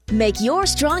Make your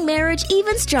strong marriage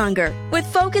even stronger with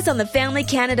Focus on the Family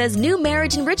Canada's new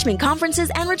marriage enrichment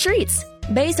conferences and retreats.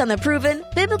 Based on the proven,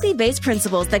 biblically based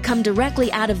principles that come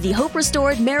directly out of the Hope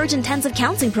Restored Marriage Intensive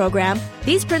Counseling Program,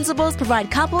 these principles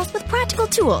provide couples with practical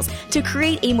tools to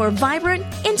create a more vibrant,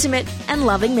 intimate, and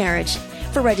loving marriage.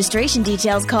 For registration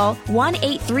details, call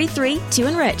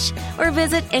 1-833-2ENRICH or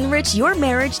visit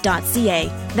enrichyourmarriage.ca.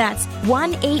 That's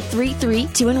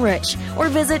 1-833-2ENRICH or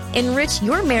visit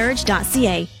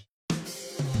enrichyourmarriage.ca.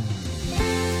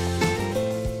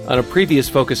 On a previous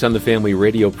Focus on the Family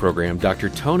radio program, Dr.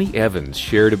 Tony Evans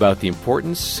shared about the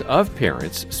importance of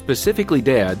parents, specifically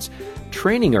dads,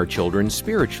 training our children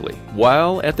spiritually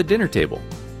while at the dinner table.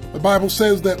 The Bible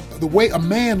says that the way a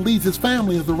man leads his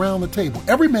family is around the table.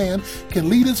 Every man can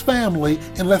lead his family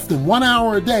in less than 1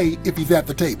 hour a day if he's at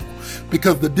the table,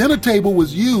 because the dinner table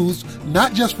was used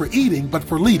not just for eating, but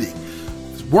for leading.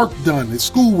 His work done, his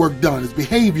schoolwork done, his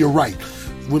behavior right.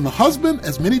 When the husband,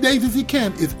 as many days as he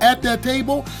can, is at that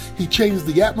table, he changes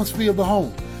the atmosphere of the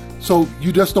home. So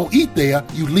you just don't eat there,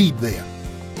 you lead there.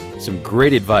 Some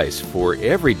great advice for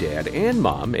every dad and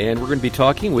mom, and we're going to be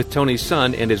talking with Tony's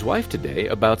son and his wife today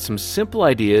about some simple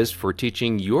ideas for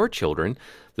teaching your children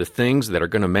the things that are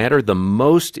going to matter the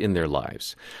most in their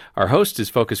lives. Our host is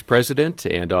Focus President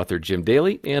and author Jim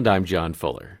Daly, and I'm John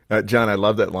Fuller. John, I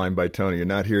love that line by Tony. You're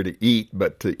not here to eat,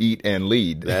 but to eat and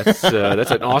lead. That's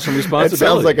an awesome responsibility. It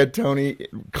sounds like a Tony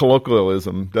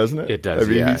colloquialism, doesn't it? It does,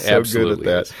 he's so absolutely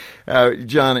good at that.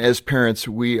 John, as parents,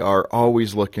 we are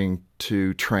always looking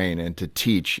to train and to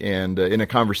teach. And in a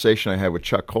conversation I had with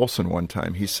Chuck Colson one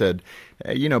time, he said,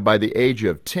 by the age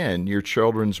of 10, your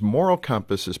children's moral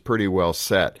compass is pretty well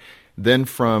set. Then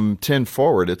from 10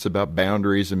 forward, it's about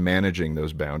boundaries and managing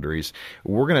those boundaries.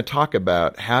 We're going to talk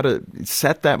about how to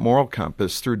set that moral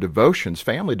compass through devotions,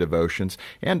 family devotions,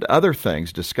 and other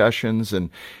things, discussions, and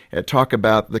talk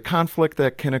about the conflict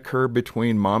that can occur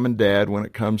between mom and dad when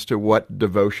it comes to what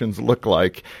devotions look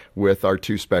like with our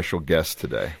two special guests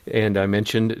today. And I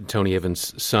mentioned Tony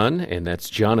Evans' son, and that's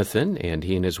Jonathan, and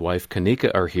he and his wife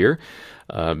Kanika are here.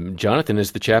 Jonathan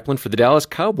is the chaplain for the Dallas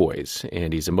Cowboys,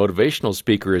 and he's a motivational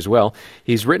speaker as well.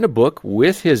 He's written a book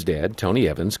with his dad, Tony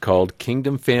Evans, called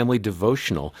Kingdom Family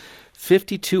Devotional,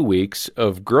 52 Weeks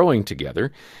of Growing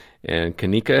Together. And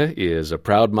Kanika is a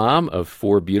proud mom of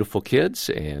 4 beautiful kids,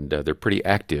 and they're pretty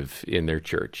active in their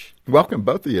church. Welcome,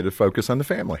 both of you, to Focus on the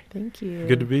Family. Thank you.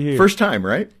 Good to be here. First time,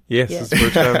 right? Yes, it's the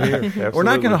first time here. Absolutely. We're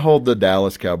not going to hold the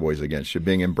Dallas Cowboys against you,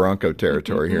 being in Bronco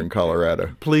territory here in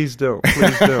Colorado. Please don't.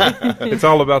 Please don't. It's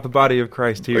all about the body of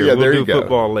Christ here. Yeah, we'll do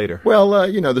football later. Well,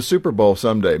 the Super Bowl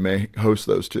someday may host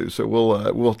those two, so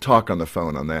we'll talk on the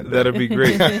phone on that. That'll be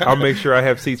great. I'll make sure I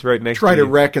have seats right next to you. Try to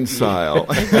reconcile.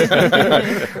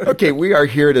 Okay, we are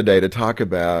here today to talk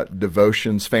about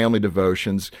devotions, family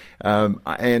devotions,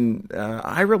 and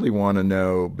I really want to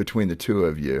know, between the two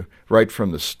of you, right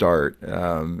from the start,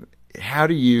 how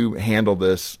do you handle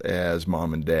this as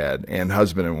mom and dad and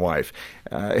husband and wife?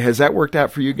 Has that worked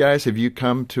out for you guys? Have you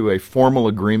come to a formal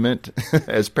agreement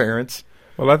as parents?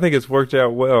 Well, I think it's worked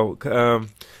out well. The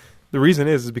reason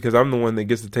is because I'm the one that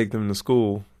gets to take them to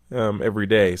school every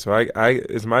day. So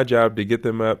it's my job to get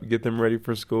them up, get them ready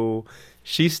for school.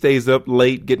 She stays up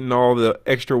late getting all the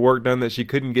extra work done that she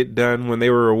couldn't get done when they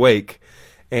were awake.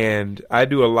 And I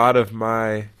do a lot of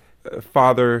my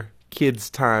father-kids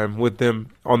time with them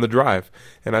on the drive.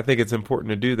 And I think it's important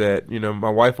to do that. My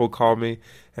wife will call me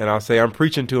and I'll say, I'm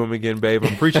preaching to him again, babe.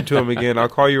 I'm preaching to him again. I'll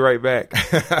call you right back.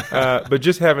 But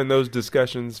just having those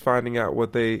discussions, finding out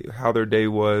how their day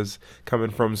was coming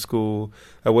from school,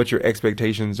 what your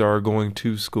expectations are going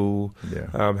to school,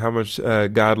 how much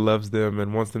God loves them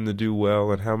and wants them to do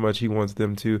well, and how much he wants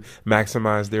them to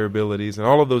maximize their abilities, and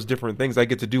all of those different things I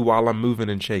get to do while I'm moving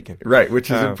and shaking. Right, which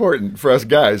is important for us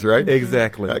guys, right?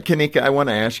 Exactly. Kanika, I want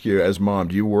to ask you, as mom,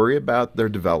 do you worry about their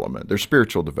development, their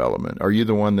spiritual development? Are you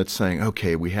the one that's saying,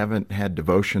 okay, we haven't had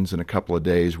devotions in a couple of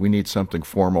days, we need something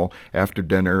formal after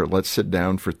dinner, let's sit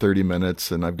down for 30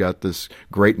 minutes, and I've got this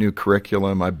great new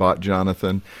curriculum I bought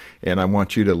Jonathan, and I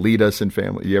want you to lead us in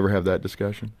family? You ever have that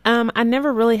discussion? I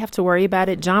never really have to worry about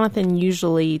it. Jonathan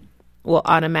usually will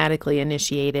automatically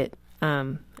initiate it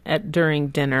during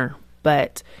dinner,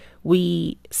 but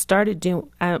we started doing,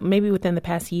 maybe within the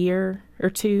past year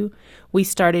or two, we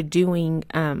started doing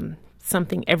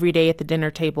something every day at the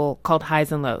dinner table called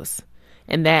highs and lows.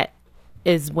 And that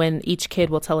is when each kid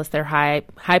will tell us their high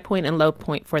point and low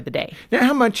point for the day. Now,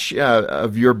 how much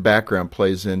of your background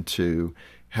plays into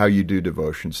how you do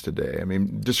devotions today? I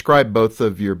mean, describe both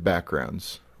of your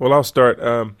backgrounds. Well, I'll start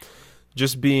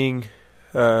just being,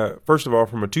 first of all,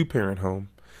 from a 2-parent home,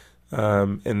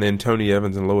 and then Tony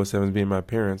Evans and Lois Evans being my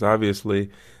parents. Obviously,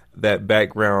 that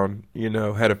background,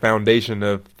 had a foundation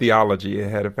of theology. It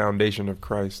had a foundation of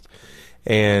Christ.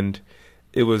 And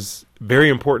it was very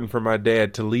important for my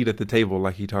dad to lead at the table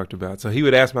like he talked about. So he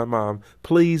would ask my mom,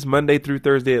 please, Monday through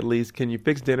Thursday at least, can you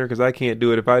fix dinner? Because I can't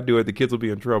do it. If I do it, the kids will be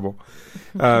in trouble.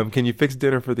 Can you fix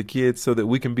dinner for the kids so that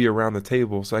we can be around the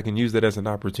table, so I can use that as an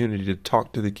opportunity to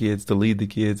talk to the kids, to lead the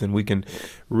kids, and we can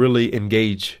really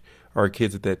engage our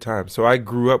kids at that time. So I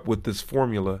grew up with this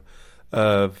formula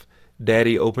of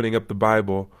Daddy opening up the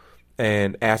Bible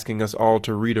and asking us all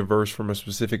to read a verse from a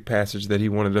specific passage that he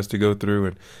wanted us to go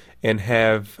through, and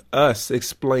have us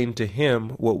explain to him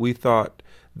what we thought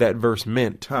that verse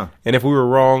meant. And if we were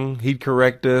wrong, he'd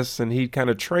correct us, and he'd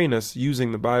kind of train us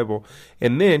using the Bible.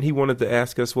 And then he wanted to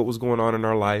ask us what was going on in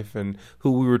our life and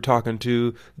who we were talking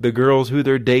to, the girls who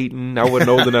they're dating. I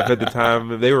wasn't old enough at the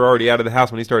time. They were already out of the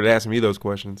house when he started asking me those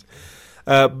questions.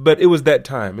 But it was that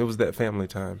time. It was that family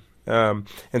time.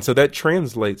 And so that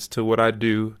translates to what I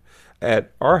do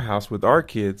at our house with our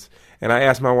kids. And I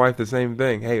asked my wife the same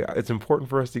thing. Hey, it's important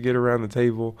for us to get around the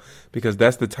table because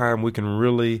that's the time we can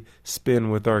really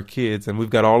spend with our kids. And we've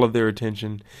got all of their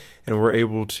attention, and we're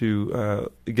able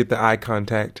to get the eye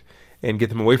contact and get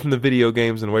them away from the video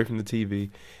games and away from the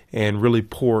TV and really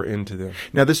pour into them.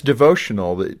 Now, this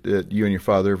devotional that you and your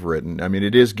father have written, I mean,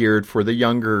 it is geared for the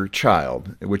younger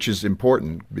child, which is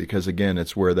important because, again,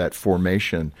 it's where that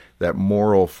formation, that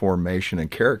moral formation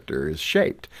and character is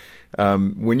shaped.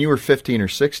 When you were 15 or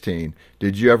 16,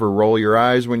 did you ever roll your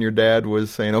eyes when your dad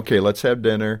was saying, okay, let's have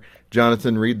dinner,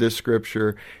 Jonathan, read this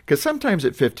scripture? Because sometimes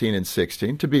at 15 and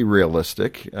 16, to be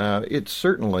realistic, it's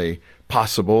certainly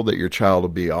possible that your child will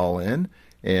be all in.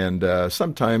 And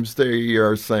sometimes they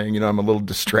are saying, I'm a little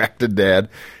distracted, Dad.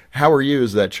 How are you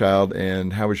as that child,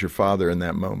 and how was your father in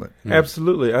that moment?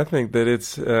 Absolutely. I think that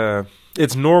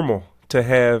it's normal to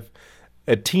have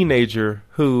a teenager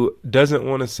who doesn't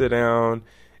want to sit down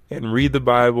and read the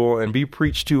Bible and be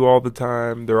preached to all the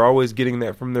time. They're always getting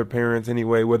that from their parents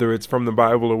anyway, whether it's from the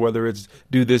Bible or whether it's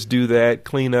do this, do that,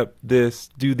 clean up this,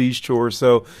 do these chores.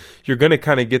 So you're going to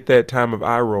kind of get that time of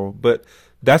eye roll. But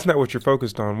that's not what you're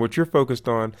focused on. What you're focused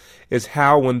on is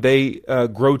how when they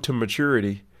grow to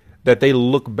maturity, that they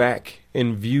look back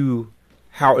and view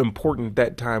how important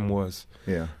that time was.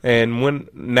 Yeah. And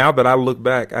now that I look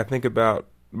back, I think about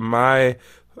my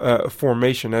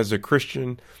formation as a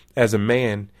Christian, as a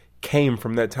man, came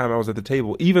from that time I was at the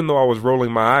table, even though I was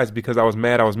rolling my eyes because I was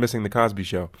mad I was missing the Cosby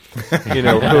Show.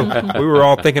 We were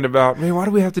all thinking about, man, why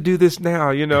do we have to do this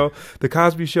now? The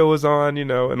Cosby Show was on,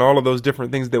 and all of those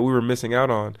different things that we were missing out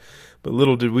on. But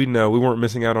little did we know we weren't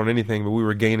missing out on anything, but we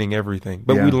were gaining everything.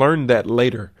 But we learned that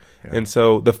later. Yeah. And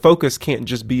so the focus can't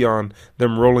just be on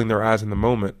them rolling their eyes in the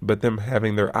moment, but them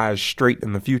having their eyes straight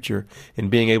in the future and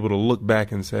being able to look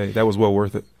back and say, that was well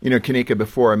worth it. Kanika,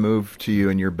 before I move to you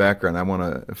and your background, I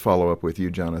want to follow up with you,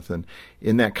 Jonathan.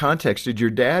 In that context, did your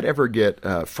dad ever get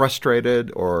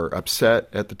frustrated or upset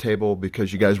at the table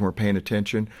because you guys weren't paying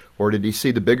attention? Or did he see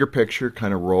the bigger picture,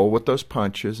 kind of roll with those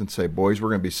punches and say, boys, we're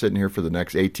going to be sitting here for the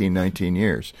next 18, 19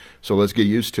 years, so let's get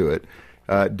used to it?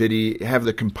 Did he have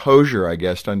the composure, I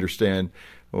guess, to understand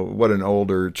what an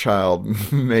older child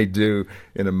may do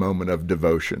in a moment of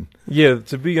devotion? Yeah,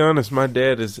 to be honest, my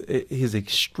dad he's an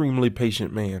extremely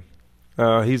patient man.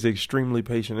 He's extremely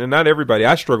patient. And not everybody,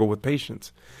 I struggle with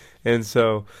patience. And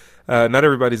so not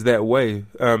everybody's that way.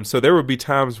 So there would be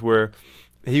times where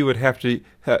he would have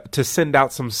to send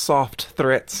out some soft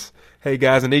threats. Hey,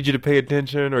 guys, I need you to pay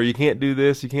attention, or you can't do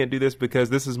this because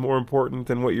this is more important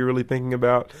than what you're really thinking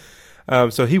about.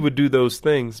 So he would do those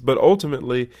things. But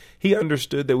ultimately, he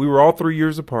understood that we were all 3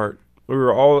 years apart. We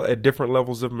were all at different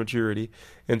levels of maturity.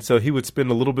 And so he would spend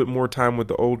a little bit more time with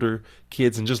the older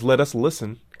kids and just let us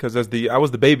listen. Because I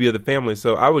was the baby of the family,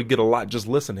 so I would get a lot just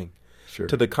listening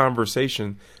to the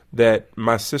conversation that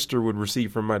my sister would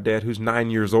receive from my dad, who's 9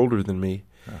 years older than me.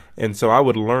 And so I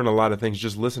would learn a lot of things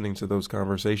just listening to those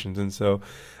conversations. And so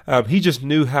he just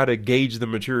knew how to gauge the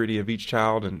maturity of each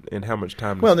child and how much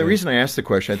time to Well, spend. the reason I asked the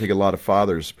question, I think a lot of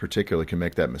fathers particularly can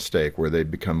make that mistake where they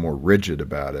become more rigid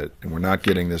about it, and we're not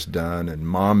getting this done, and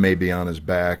mom may be on his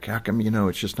back. How come,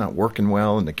 it's just not working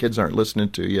well, and the kids aren't listening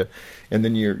to you? And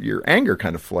then your anger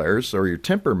kind of flares, or your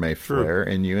temper may flare,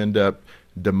 and you end up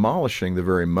demolishing the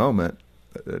very moment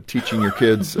teaching your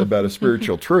kids about a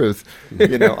spiritual truth,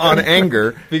 on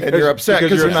anger, and you're upset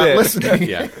because they're not listening.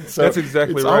 Yeah, so that's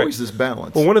exactly it's right. It's always this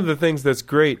balance. Well, one of the things that's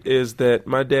great is that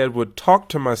my dad would talk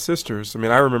to my sisters. I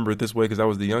mean, I remember it this way because I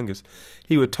was the youngest.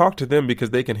 He would talk to them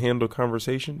because they can handle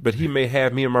conversation, but he may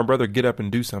have me and my brother get up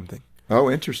and do something. Oh,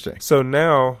 interesting. So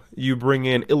now you bring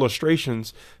in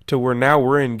illustrations to where now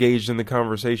we're engaged in the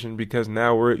conversation because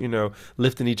now we're,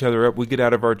 lifting each other up. We get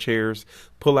out of our chairs,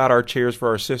 pull out our chairs for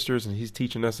our sisters, and he's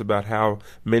teaching us about how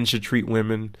men should treat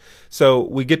women. So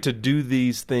we get to do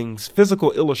these things,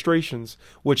 physical illustrations,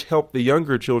 which help the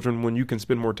younger children when you can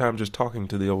spend more time just talking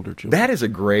to the older children. That is a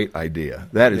great idea.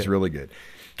 That is really good.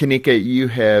 Kanika, you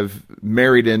have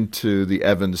married into the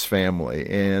Evans family,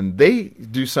 and they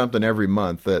do something every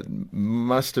month that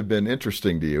must have been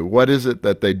interesting to you. What is it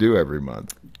that they do every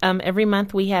month? Every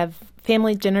month we have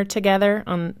family dinner together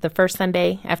on the first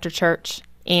Sunday after church,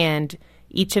 and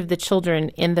each of the children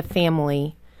in the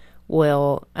family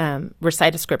will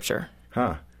recite a scripture.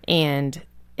 And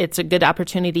it's a good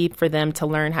opportunity for them to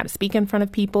learn how to speak in front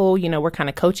of people. We're kind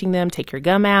of coaching them, take your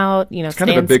gum out, it's kind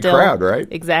of a big crowd, right?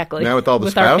 Exactly. Now with all the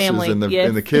spouses and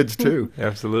the kids too.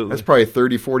 Absolutely. That's probably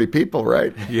 30, 40 people,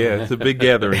 right? Yeah, it's a big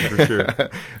gathering for sure.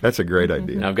 That's a great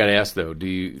idea. Now, I've got to ask, though, do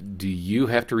you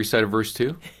have to recite a verse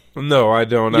too? No, I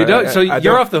don't. You don't? So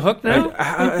you're off the hook now?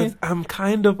 I'm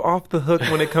kind of off the hook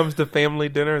when it comes to family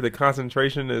dinner. The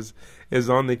concentration is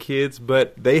on the kids,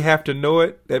 but they have to know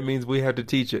it. That means we have to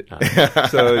teach it.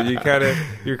 So you're kind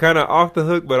of off the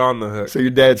hook, but on the hook. So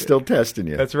your dad's still testing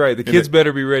you. That's right. The kids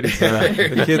better be ready, son.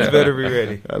 The kids better be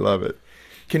ready. I love it.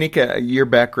 Kanika, your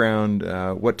background,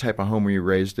 what type of home were you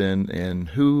raised in, and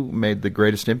who made the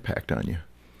greatest impact on you?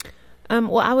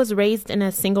 Well, I was raised in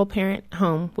a single-parent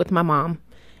home with my mom.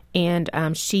 And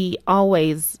she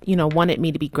always, wanted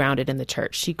me to be grounded in the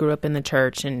church. She grew up in the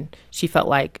church, and she felt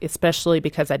like, especially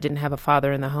because I didn't have a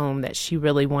father in the home, that she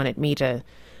really wanted me to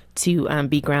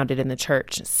be grounded in the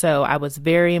church. So I was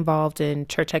very involved in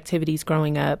church activities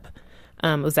growing up.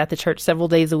 Was at the church several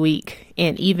days a week.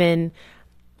 And even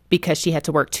because she had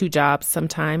to work 2 jobs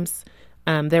sometimes,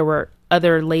 there were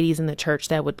other ladies in the church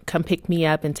that would come pick me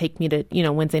up and take me to,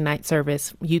 Wednesday night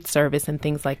service, youth service, and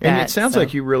things like that. And it sounds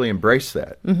like you really embraced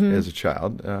that as a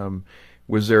child.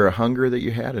 Was there a hunger that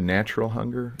you had, a natural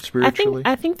hunger spiritually?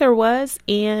 I think there was.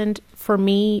 And for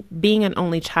me, being an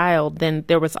only child, then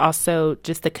there was also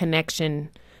just the connection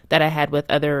that I had with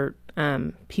other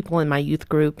people in my youth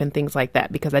group and things like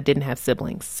that, because I didn't have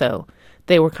siblings. So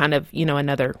they were kind of,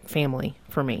 another family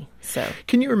for me. So,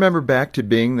 can you remember back to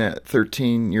being that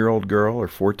 13-year-old girl or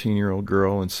 14-year-old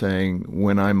girl and saying,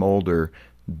 when I'm older,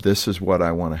 this is what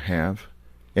I want to have,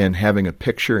 and having a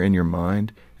picture in your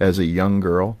mind as a young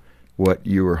girl what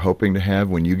you were hoping to have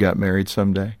when you got married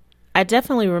someday? I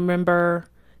definitely remember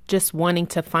just wanting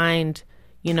to find,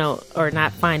 or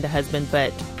not find a husband,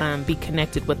 but be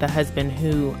connected with a husband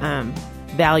who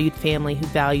valued family, who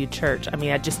valued church. I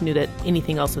mean, I just knew that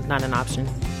anything else was not an option.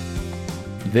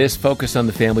 This Focus on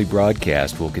the Family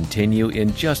broadcast will continue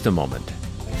in just a moment.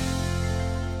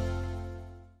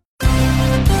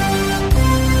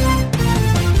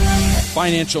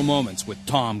 Financial Moments with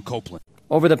Tom Copeland.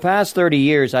 Over the past 30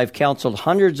 years, I've counseled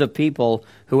hundreds of people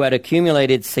who had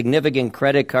accumulated significant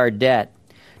credit card debt.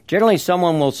 Generally,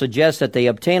 someone will suggest that they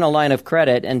obtain a line of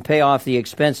credit and pay off the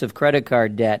expensive credit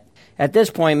card debt. At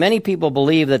this point, many people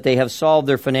believe that they have solved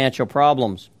their financial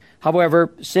problems.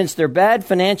 However, since their bad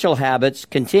financial habits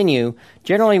continue,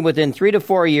 generally within 3 to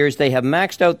 4 years, they have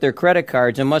maxed out their credit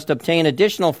cards and must obtain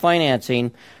additional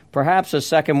financing, perhaps a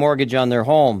second mortgage on their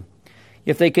home.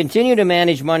 If they continue to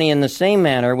manage money in the same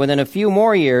manner, within a few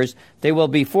more years, they will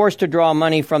be forced to draw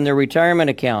money from their retirement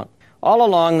account. All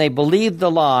along, they believed the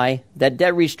lie that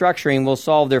debt restructuring will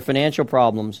solve their financial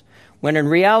problems, when in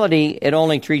reality, it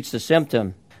only treats the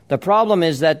symptom. The problem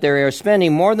is that they are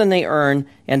spending more than they earn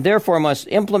and therefore must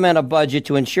implement a budget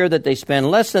to ensure that they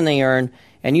spend less than they earn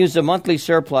and use the monthly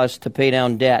surplus to pay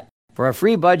down debt. For a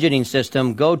free budgeting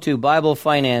system, go to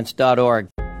BibleFinance.org.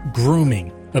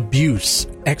 Grooming, abuse,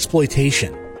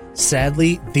 exploitation.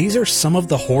 Sadly, these are some of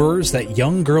the horrors that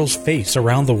young girls face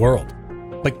around the world.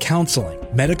 But counseling,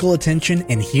 medical attention,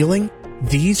 and healing,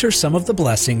 these are some of the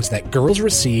blessings that girls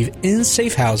receive in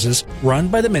safe houses run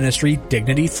by the ministry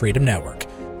Dignity Freedom Network.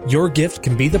 Your gift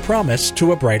can be the promise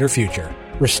to a brighter future.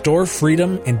 Restore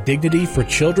freedom and dignity for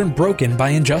children broken by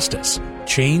injustice.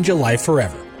 Change a life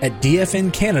forever at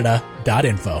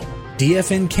dfncanada.info.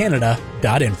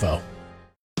 dfncanada.info.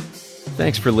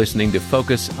 Thanks for listening to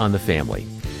Focus on the Family.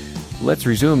 Let's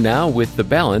resume now with the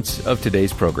balance of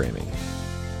today's programming.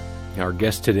 Our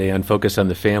guests today on Focus on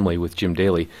the Family with Jim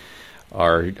Daly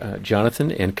are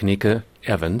Jonathan and Kanika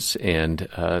Evans. And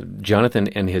Jonathan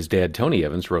and his dad, Tony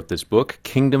Evans, wrote this book,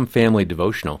 Kingdom Family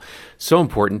Devotional. So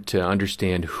important to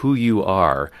understand who you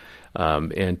are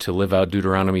and to live out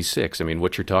Deuteronomy 6. I mean,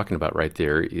 what you're talking about right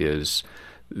there is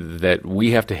that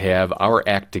we have to have our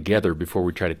act together before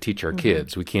we try to teach our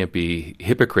kids. We can't be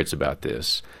hypocrites about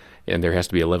this. And there has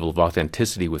to be a level of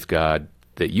authenticity with God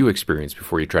that you experienced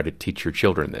before you try to teach your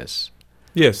children this.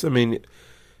 Yes, I mean,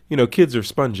 kids are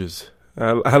sponges.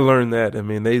 I learned that. I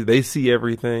mean, they see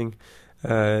everything.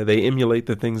 They emulate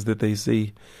the things that they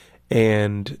see,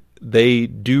 and they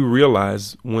do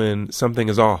realize when something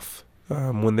is off,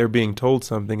 when they're being told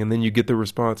something, and then you get the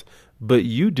response, but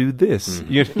you do this,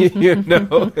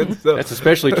 And so, that's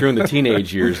especially true in the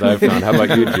teenage years, I've found. How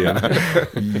about you, Jim?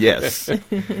 Yes.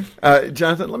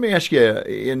 Jonathan, let me ask you,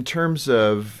 in terms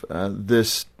of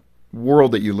this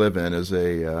world that you live in as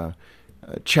a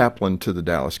chaplain to the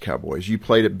Dallas Cowboys. You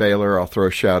played at Baylor. I'll throw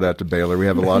a shout out to Baylor. We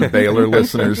have a lot of Baylor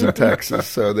listeners in Texas,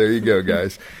 so there you go,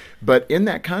 guys. But in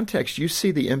that context, you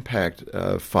see the impact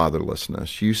of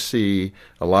fatherlessness. You see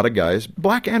a lot of guys,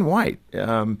 black and white,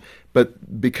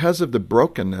 but because of the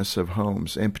brokenness of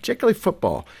homes, and particularly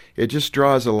football, it just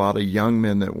draws a lot of young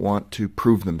men that want to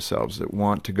prove themselves, that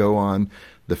want to go on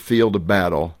the field of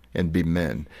battle and be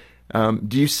men.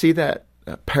 Do you see that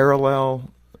parallel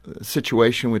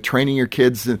situation with training your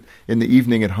kids in the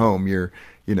evening at home? You're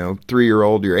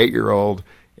 3-year-old, you're 8-year-old,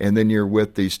 and then you're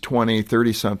with these 20,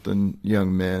 30-something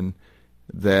young men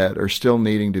that are still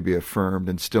needing to be affirmed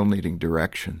and still needing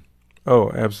direction.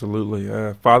 Oh, absolutely.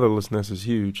 Fatherlessness is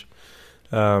huge.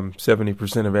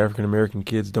 70% of African-American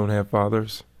kids don't have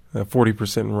fathers.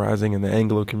 40% rising in the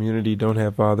Anglo community don't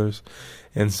have fathers.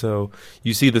 And so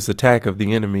you see this attack of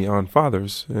the enemy on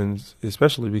fathers, and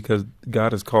especially because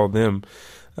God has called them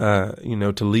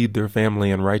to lead their family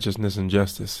in righteousness and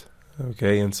justice.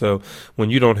 Okay, and so when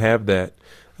you don't have that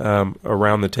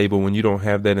around the table, when you don't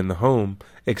have that in the home,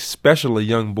 especially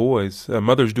young boys,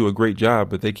 mothers do a great job,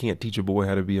 but they can't teach a boy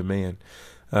how to be a man.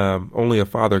 Only a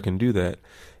father can do that.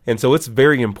 And so it's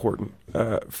very important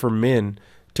for men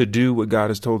to do what God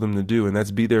has told them to do, and that's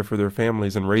be there for their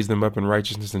families and raise them up in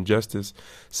righteousness and justice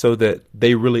so that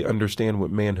they really understand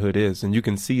what manhood is. And you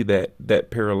can see that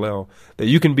parallel, that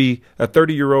you can be a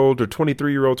 30-year-old or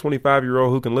 23-year-old,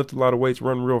 25-year-old who can lift a lot of weights,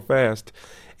 run real fast,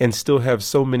 and still have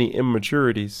so many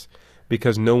immaturities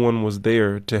because no one was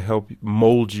there to help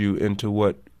mold you into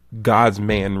what God's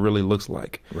man really looks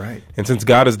like. Right. And since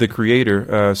God is the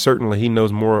creator, certainly he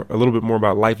knows a little bit more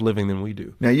about life living than we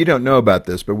do. Now, you don't know about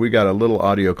this, but we got a little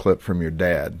audio clip from your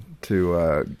dad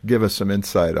to give us some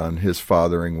insight on his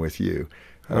fathering with you.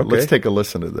 Okay. Let's take a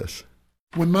listen to this.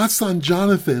 When my son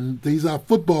Jonathan, he's our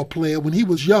football player, when he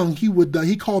was young,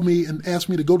 he called me and asked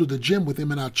me to go to the gym with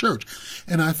him in our church.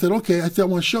 And I said, okay. I said, I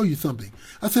want to show you something.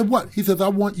 I said, what? He says, I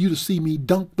want you to see me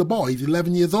dunk the ball. He's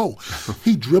 11 years old.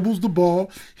 He dribbles the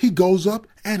ball, he goes up,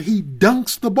 and he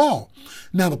dunks the ball.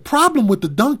 Now, the problem with the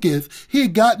dunk is he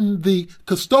had gotten the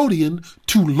custodian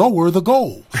to lower the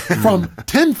goal from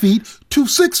 10 feet to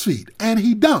 6 feet, and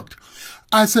he dunked.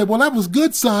 I said, well, that was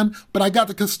good, son, but I got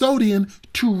the custodian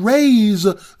to raise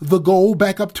the goal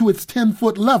back up to its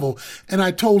 10-foot level. And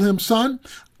I told him, son,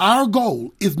 our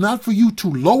goal is not for you to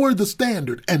lower the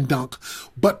standard and dunk,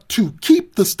 but to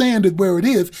keep the standard where it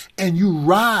is and you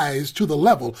rise to the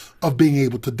level of being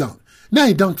able to dunk. Now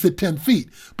he dunks at 10 feet,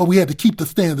 but we had to keep the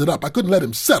standard up. I couldn't let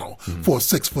him settle for a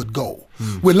 6-foot goal.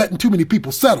 We're letting too many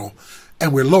people settle,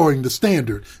 and we're lowering the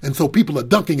standard. And so people are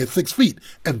dunking at 6 feet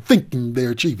and thinking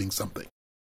they're achieving something.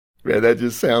 Man, that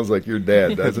just sounds like your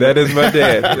dad, doesn't That it? is my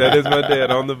dad. That is my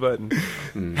dad on the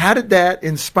button. How did that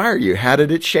inspire you? How did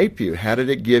it shape you? How did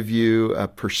it give you a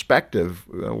perspective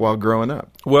while growing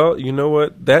up? Well, you know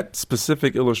what? That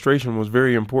specific illustration was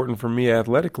very important for me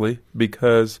athletically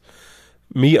because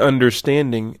me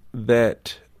understanding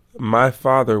that my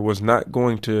father was not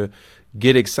going to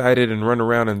get excited and run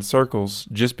around in circles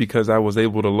just because I was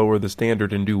able to lower the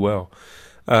standard and do well.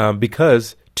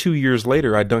 Because 2 years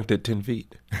later, I dunked at 10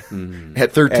 feet.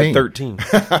 At 13? At 13.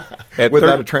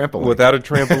 Without a trampoline. Without a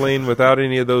trampoline, without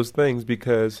any of those things,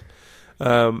 because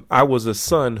I was a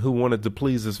son who wanted to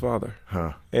please his father.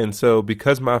 Huh. And so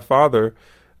because my father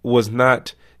was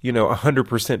not,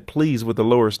 100% pleased with the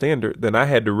lower standard, then I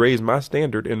had to raise my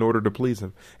standard in order to please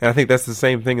him. And I think that's the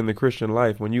same thing in the Christian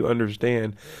life. When you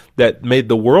understand that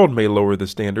the world may lower the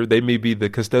standard, they may be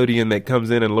the custodian that comes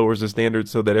in and lowers the standard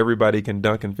so that everybody can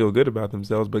dunk and feel good about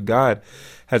themselves, but God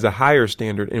has a higher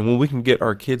standard. And when we can get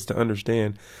our kids to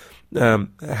understand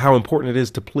how important it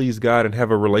is to please God and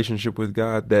have a relationship with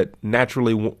God that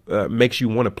naturally makes you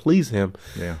want to please him,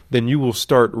 then you will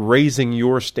start raising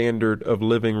your standard of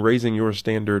living, raising your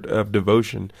standard of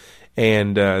devotion,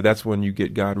 and that's when you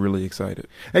get God really excited.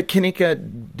 Kanika,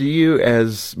 do you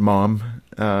as mom,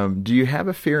 do you have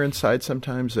a fear inside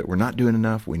sometimes that we're not doing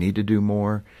enough, we need to do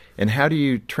more? And how do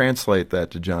you translate that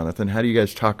to Jonathan? How do you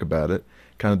guys talk about it?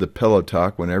 Kind of the pillow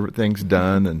talk when everything's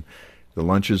done and the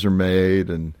lunches are made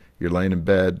and you're laying in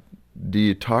bed. do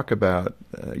you talk about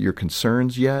your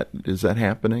concerns yet? Is that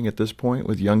happening at this point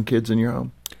with young kids in your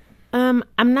home?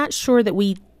 I'm not sure that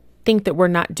we think that we're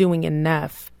not doing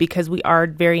enough, because we are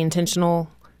very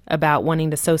intentional about wanting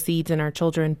to sow seeds in our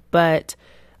children. But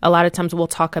a lot of times we'll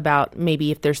talk about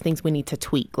maybe if there's things we need to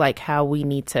tweak, like how we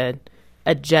need to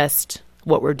adjust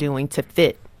what we're doing to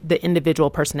fit the individual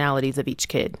personalities of each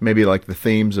kid. Maybe like the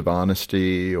themes of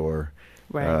honesty or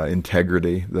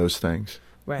integrity, those things.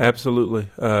 Right. Absolutely.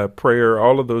 Prayer,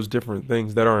 all of those different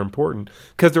things that are important,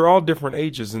 because they're all different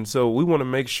ages. And so we want to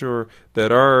make sure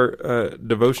that our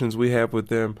devotions we have with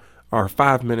them are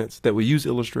 5 minutes, that we use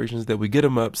illustrations, that we get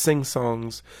them up, sing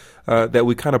songs, that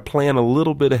we kind of plan a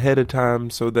little bit ahead of time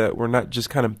so that we're not just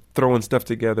kind of throwing stuff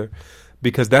together,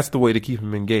 because that's the way to keep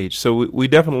them engaged. So we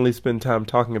definitely spend time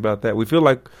talking about that. We feel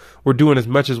like we're doing as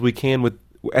much as we can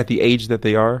at the age that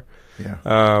they are.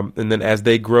 Yeah. And then as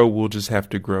they grow, we'll just have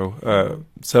to grow.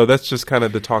 So that's just kind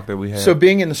of the talk that we have. So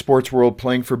being in the sports world,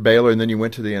 playing for Baylor, and then you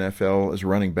went to the NFL as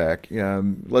running back,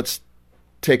 let's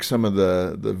take some of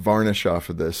the varnish off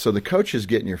of this. So the coaches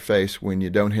get in your face when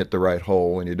you don't hit the right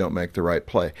hole and you don't make the right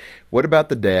play. What about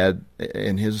the dad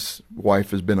and his wife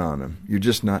has been on him? You're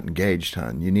just not engaged,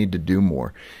 hon. You need to do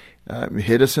more.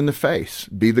 Hit us in the face.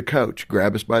 Be the coach.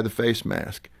 Grab us by the face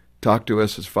mask. Talk to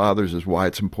us as fathers is why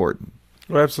it's important.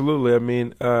 Well, absolutely. I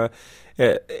mean,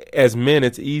 as men,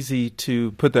 it's easy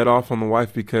to put that off on the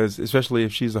wife, because especially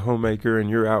if she's a homemaker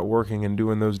and you're out working and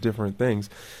doing those different things.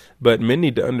 But men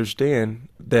need to understand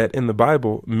that in the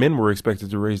Bible, men were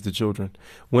expected to raise the children.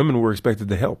 Women were expected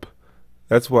to help.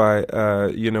 That's why,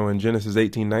 in Genesis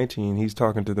 18:19, he's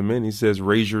talking to the men. He says,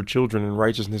 raise your children in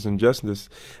righteousness and justice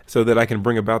so that I can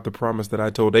bring about the promise that I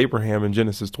told Abraham in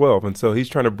Genesis 12. And so he's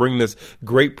trying to bring this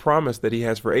great promise that he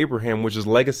has for Abraham, which is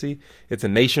legacy. It's a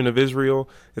nation of Israel.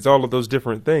 It's all of those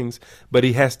different things. But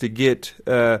he has to get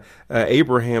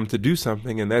Abraham to do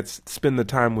something, and that's spend the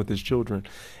time with his children.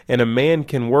 And a man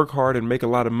can work hard and make a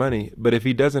lot of money, but if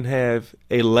he doesn't have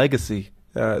a legacy,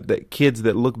 that kids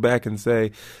that look back and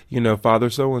say, Father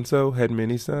so-and-so had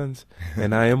many sons,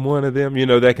 and I am one of them,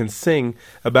 that can sing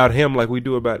about him like we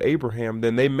do about Abraham,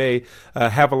 then they may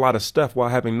have a lot of stuff while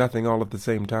having nothing all at the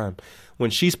same time. When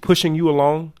she's pushing you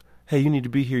along, hey, you need to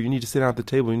be here. You need to sit down at the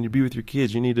table. You need to be with your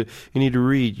kids. You need to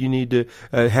read. You need to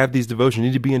have these devotions. You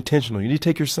need to be intentional. You need to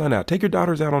take your son out. Take your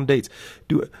daughters out on dates.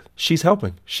 Do it. She's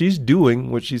helping. She's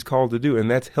doing what she's called to do, and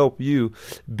that's help you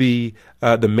be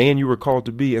the man you were called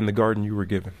to be in the garden you were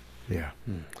given. Yeah.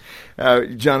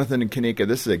 Jonathan and Kanika,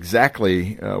 this is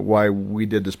exactly why we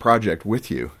did this project with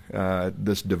you,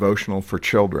 this devotional for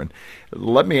children.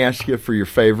 Let me ask you for your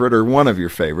favorite, or one of your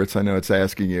favorites. I know it's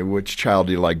asking you which child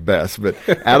do you like best, but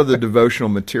out of the devotional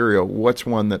material, what's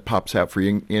one that pops out for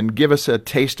you? And give us a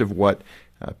taste of what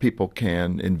people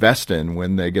can invest in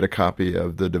when they get a copy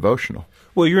of the devotional.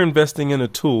 Well, you're investing in a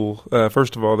tool,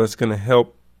 first of all, that's going to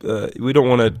help. We don't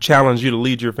want to challenge you to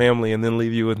lead your family and then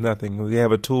leave you with nothing. We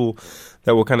have a tool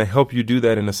that will kind of help you do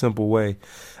that in a simple way.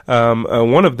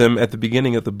 One of them at the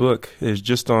beginning of the book is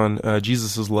just on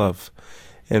Jesus' love.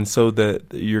 And so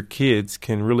that your kids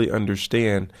can really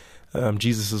understand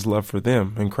Jesus' love for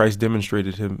them. And Christ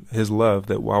demonstrated his love,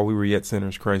 that while we were yet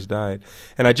sinners, Christ died.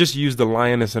 And I just used the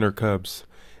lioness and her cubs,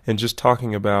 and just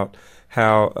talking about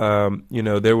how,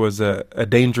 there was a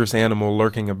dangerous animal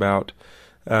lurking about,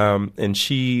 and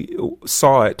she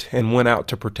saw it and went out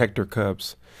to protect her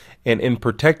cubs. And in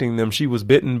protecting them, she was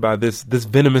bitten by this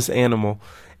venomous animal.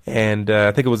 And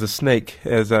I think it was a snake,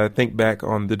 as I think back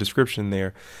on the description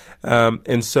there.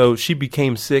 And so she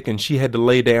became sick, and she had to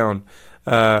lay down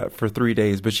for 3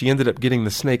 days. But she ended up getting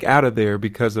the snake out of there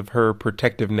because of her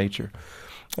protective nature.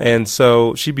 And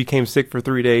so she became sick for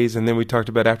 3 days, and then we talked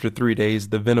about after 3 days,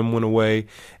 the venom went away,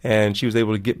 and she was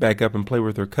able to get back up and play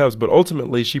with her cubs. But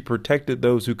ultimately, she protected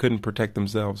those who couldn't protect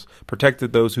themselves,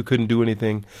 protected those who couldn't do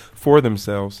anything for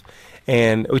themselves.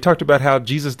 And we talked about how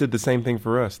Jesus did the same thing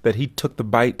for us, that he took the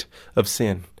bite of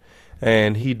sin.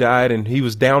 And he died, and he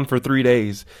was down for 3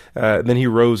 days. Then he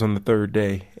rose on the third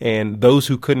day. And those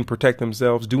who couldn't protect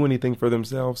themselves, do anything for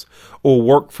themselves, or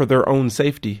work for their own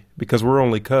safety, because we're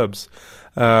only cubs,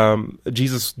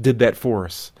 Jesus did that for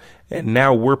us. And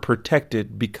now we're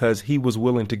protected because he was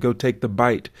willing to go take the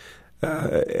bite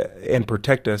and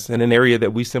protect us in an area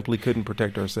that we simply couldn't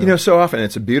protect ourselves. So often,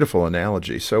 it's a beautiful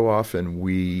analogy. So often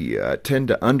we tend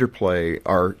to underplay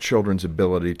our children's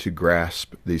ability to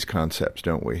grasp these concepts,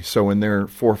 don't we? So when they're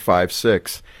 4, 5,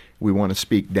 6, we want to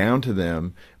speak down to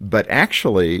them. But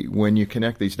actually, when you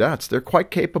connect these dots, they're quite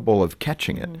capable of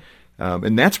catching it.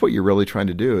 And that's what you're really trying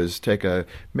to do, is take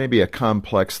maybe a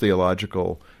complex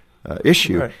theological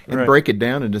issue and break it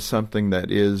down into something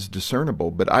that is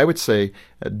discernible. But I would say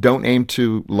don't aim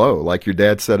too low, like your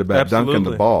dad said about dunking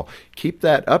the ball. Keep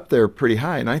that up there pretty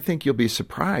high, and I think you'll be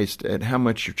surprised at how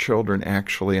much your children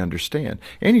actually understand.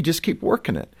 And you just keep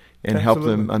working it and help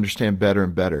them understand better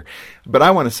and better. But I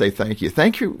want to say thank you.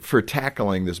 Thank you for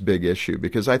tackling this big issue,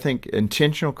 because I think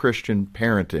intentional Christian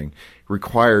parenting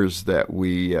requires that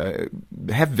we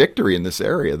have victory in this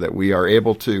area, that we are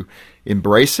able to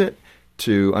embrace it,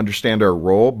 to understand our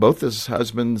role, both as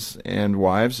husbands and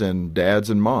wives and dads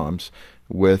and moms,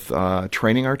 with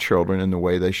training our children in the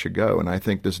way they should go. And I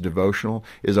think this devotional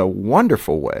is a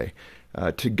wonderful way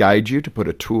to guide you, to put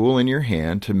a tool in your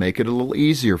hand, to make it a little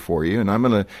easier for you. And I'm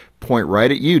going to point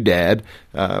right at you, Dad.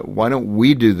 Why don't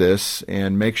we do this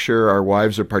and make sure our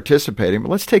wives are participating?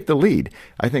 But let's take the lead.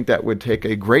 I think that would take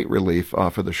a great relief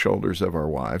off of the shoulders of our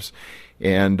wives.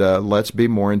 And let's be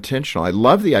more intentional. I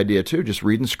love the idea, too, just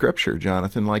reading Scripture,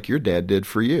 Jonathan, like your dad did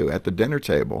for you at the dinner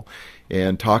table,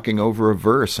 and talking over a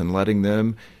verse and letting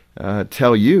them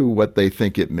tell you what they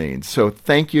think it means. So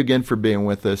thank you again for being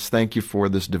with us. Thank you for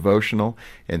this devotional,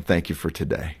 and thank you for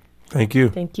today. Thank you.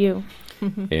 Thank you.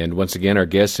 And once again, our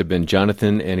guests have been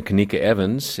Jonathan and Kanika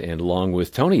Evans, and along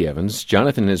with Tony Evans,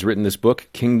 Jonathan has written this book,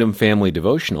 Kingdom Family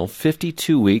Devotional,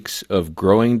 52 Weeks of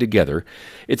Growing Together.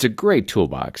 It's a great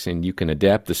toolbox, and you can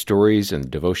adapt the stories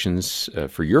and devotions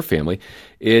for your family.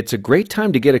 It's a great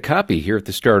time to get a copy here at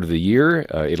the start of the year.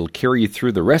 It'll carry you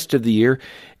through the rest of the year.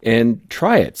 And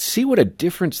try it. See what a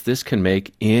difference this can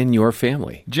make in your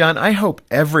family. John, I hope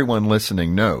everyone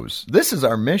listening knows this is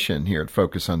our mission here at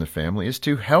Focus on the Family, is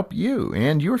to help you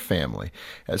and your family.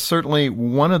 Certainly,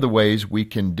 one of the ways we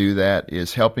can do that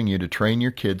is helping you to train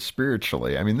your kids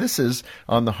spiritually. I mean, this is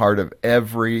on the heart of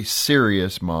every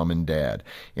serious mom and dad.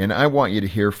 And I want you to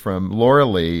hear from Laura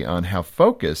Lee on how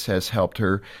Focus has helped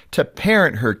her to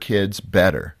parent her kids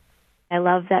better. I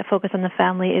love that Focus on the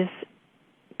Family is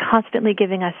constantly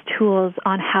giving us tools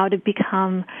on how to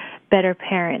become better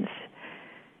parents.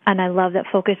 And I love that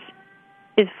Focus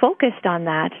is focused on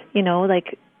that,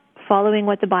 like following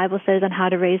what the Bible says on how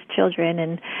to raise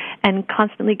children, and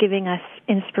constantly giving us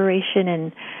inspiration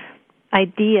and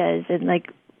ideas and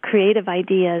like creative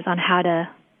ideas on how to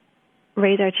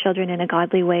raise our children in a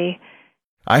godly way.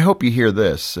 I hope you hear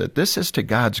this, that this is to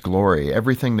God's glory,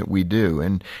 everything that we do,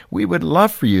 and we would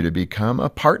love for you to become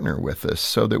a partner with us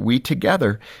so that we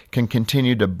together can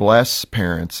continue to bless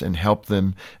parents and help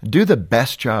them do the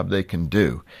best job they can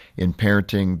do in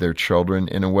parenting their children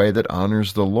in a way that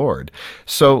honors the Lord.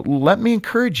 So let me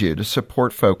encourage you to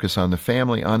support Focus on the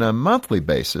Family on a monthly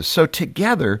basis, so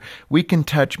together we can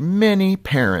touch many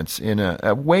parents in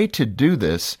a way to do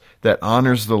this that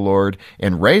honors the Lord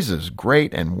and raises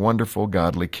great and wonderful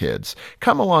godly kids.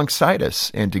 Come alongside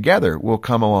us, and together we'll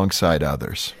come alongside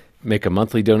others. Make a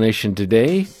monthly donation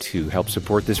today to help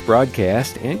support this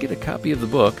broadcast and get a copy of the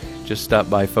book. Just stop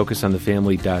by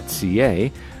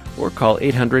focusonthefamily.ca or call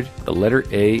 800, the letter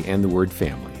A and the word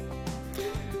family.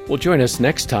 Well, join us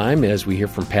next time as we hear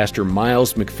from Pastor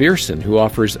Miles McPherson, who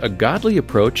offers a godly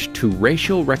approach to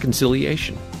racial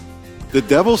reconciliation. The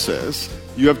devil says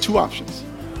you have two options: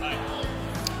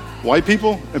 white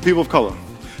people and people of color.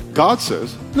 God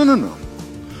says, no.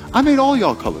 I made all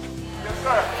y'all colored. Yes,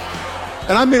 sir.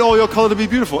 And I made all y'all colored to be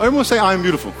beautiful. Everyone say, I am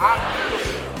beautiful.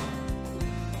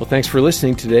 Well, thanks for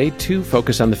listening today to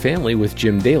Focus on the Family with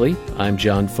Jim Daly. I'm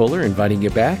John Fuller, inviting you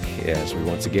back as we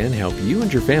once again help you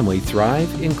and your family thrive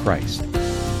in Christ.